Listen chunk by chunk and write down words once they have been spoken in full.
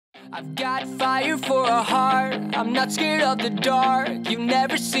I've got fire for a heart, I'm not scared of the dark. You've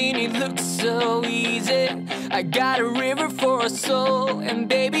never seen it look so easy. I got a river for a soul, and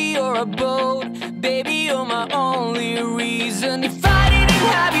baby you're a boat. Baby you're my only reason. If I didn't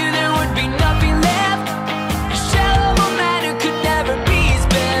have you there would be nothing left. A shell of a man who could never be his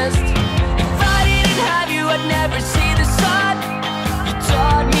best. If I didn't have you I'd never see the sun. You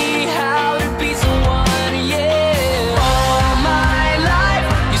taught me how to be someone, yeah. All my life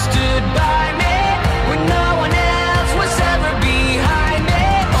you stood by me when no one else was ever behind me.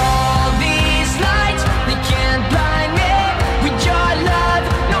 All these lights, they can't blind me. With your love,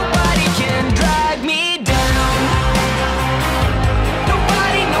 nobody can drag me down.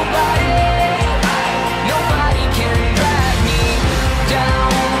 Nobody, nobody, nobody can drag me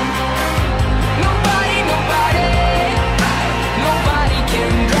down. Nobody, nobody, nobody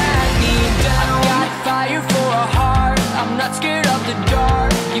can drag me down. I've got fire for a heart, I'm not scared of the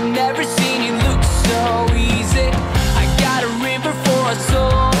dark. You've never seen it look so easy. I got a river for a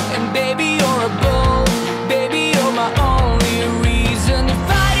soul, and baby you're a boat. Baby you're my only reason. If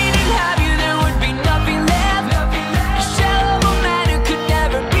I didn't have you there would be nothing left. A shell of a man who could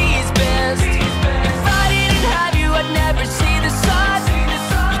never be his best. If I didn't have you I'd never see the sun. You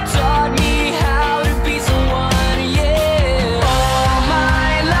taught me how to be someone, yeah. All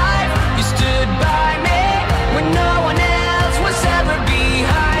my life you stood by me when no one else was ever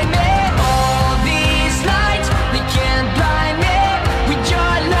behind me. All these lights, they can't blind me. With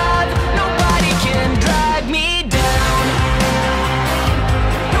your love, nobody can drag me down.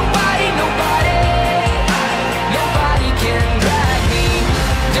 Nobody, nobody, nobody can drag me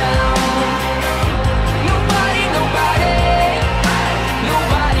down. Nobody, nobody,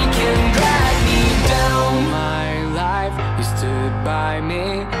 nobody can drag me down. My life, you stood by me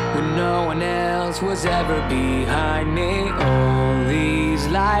when no one else was ever behind me. All these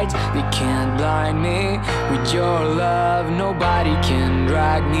lights, they can't blind me. With your love, nobody can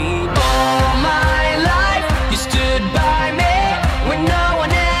drag me. All my life, you stood by me when no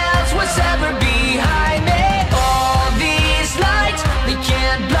one else was ever behind me. All these lights, they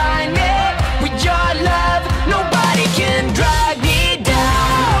can't blind me. With your love, nobody can drag me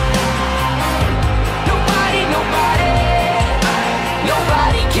down. Nobody, nobody,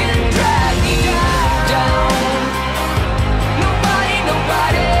 nobody can drag me down. Nobody,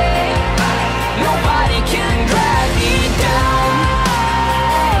 nobody, nobody can drag me down.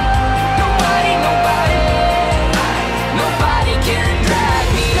 Nobody, nobody,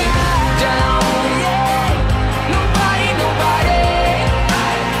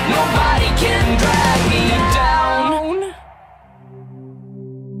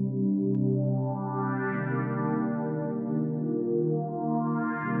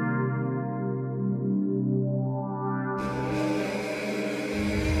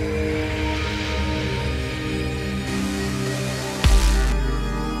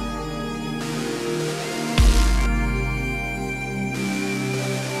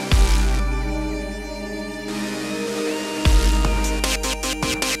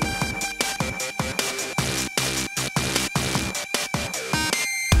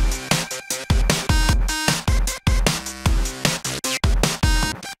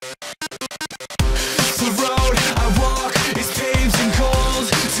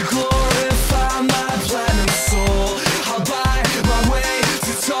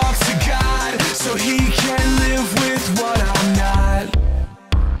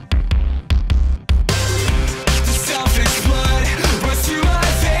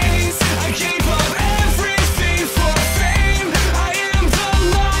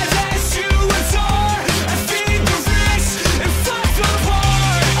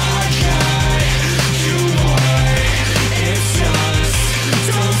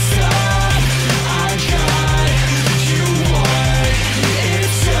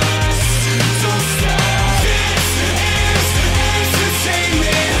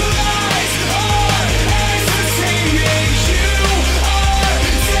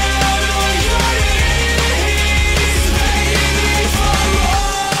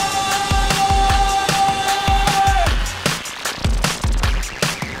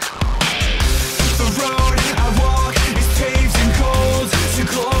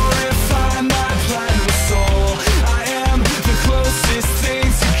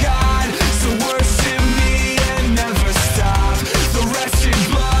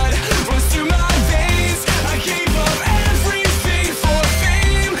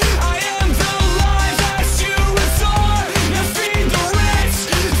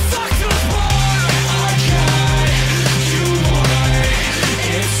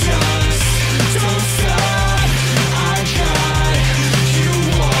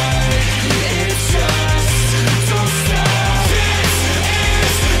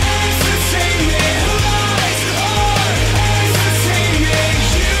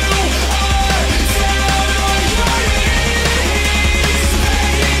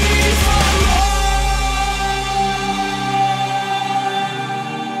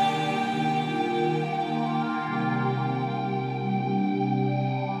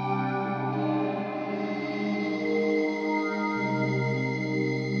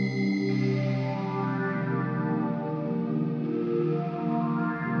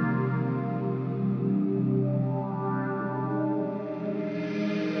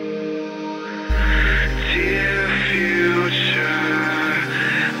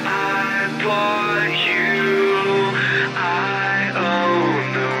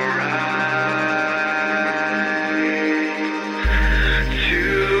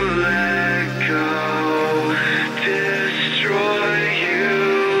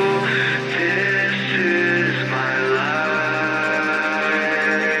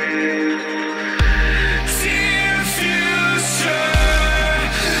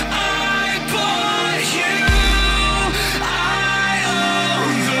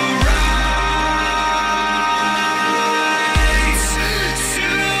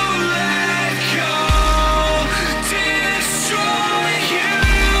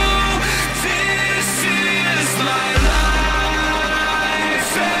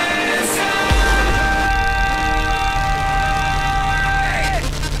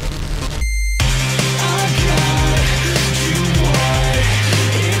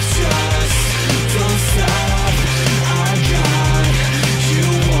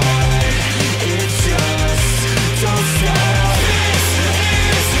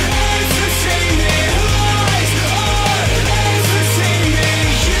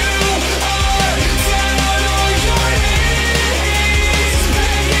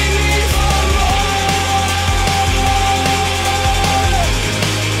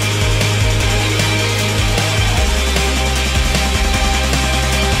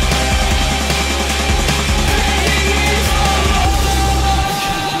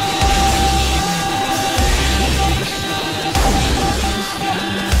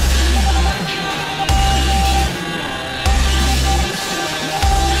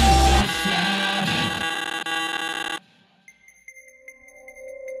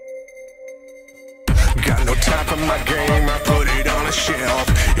 time for my game, I put it on a shelf.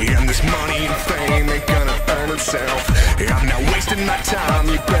 And this money and fame ain't gonna earn itself. I'm not wasting my time,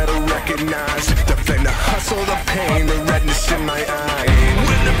 you better recognize the flame, the hustle, the pain, the redness in my eye.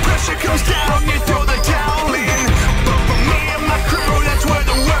 When the pressure comes down,